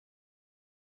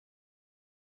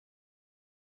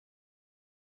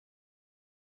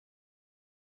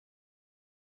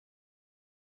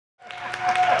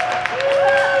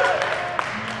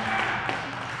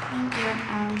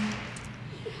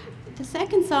The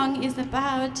second song is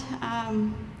about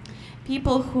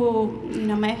people who,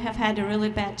 may have had a really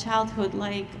bad childhood,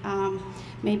 like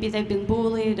maybe they've been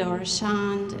bullied or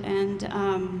shunned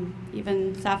and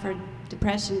even suffered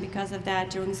depression because of that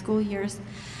during school years.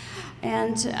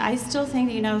 And I still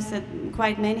think, that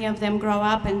quite many of them grow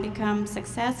up and become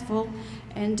successful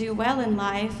and do well in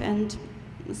life, and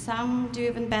some do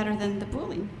even better than the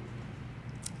bullying.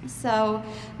 So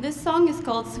this song is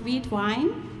called Sweet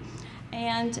Wine.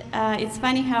 And it's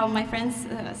funny how my friends,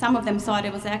 some of them thought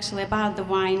it was actually about the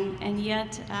wine, and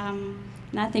yet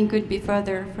nothing could be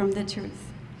further from the truth.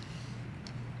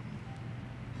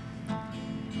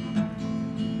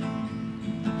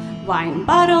 Wine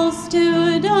bottles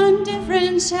stood on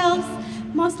different shelves,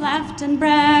 most laughed and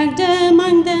bragged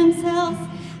among themselves.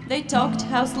 They talked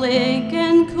how slick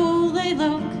and cool they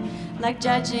look, like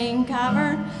judging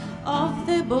cover of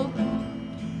the book.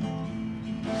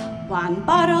 One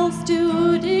bottle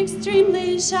stood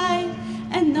extremely shy,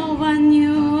 and no one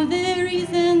knew the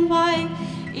reason why.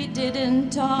 It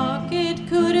didn't talk, it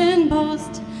couldn't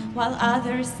boast, while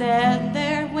others said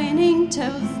their winning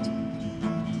toast.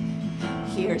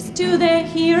 Here's to the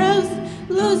heroes,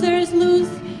 losers lose.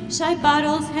 Shy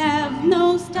bottles have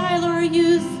no style or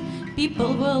use.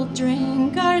 People will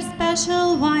drink our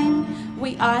special wine.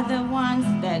 We are the ones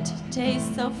that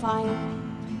taste so fine.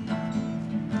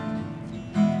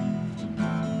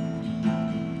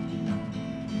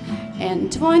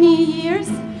 And 20 years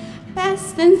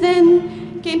passed, and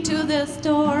then came to the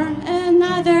store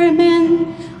another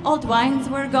man. Old wines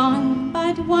were gone,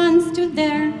 but one stood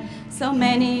there, so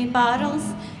many bottles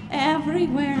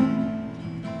everywhere.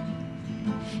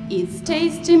 Its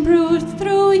taste improved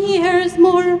through years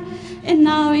more, and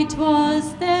now it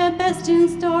was the best in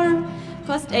store.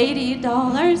 Cost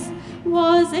 $80,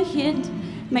 was a hit,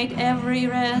 made every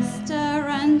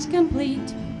restaurant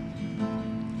complete.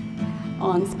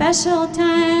 On special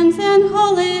times and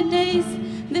holidays,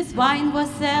 this wine was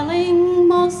selling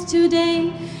most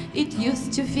today. It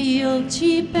used to feel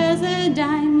cheap as a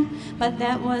dime, but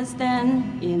that was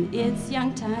then in its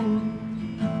young time.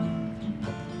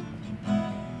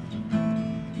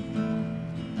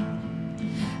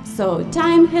 So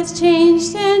time has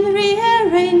changed and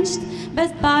rearranged.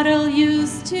 Best bottle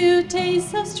used to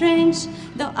taste so strange,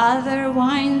 though other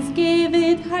wines gave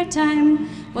it hard time,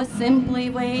 was simply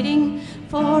waiting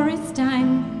for its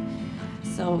time.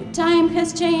 So time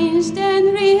has changed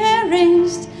and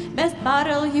rearranged. Best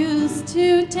bottle used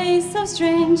to taste so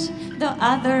strange, though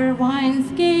other wines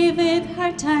gave it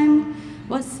hard time,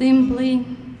 was simply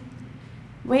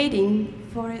waiting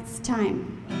for its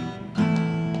time.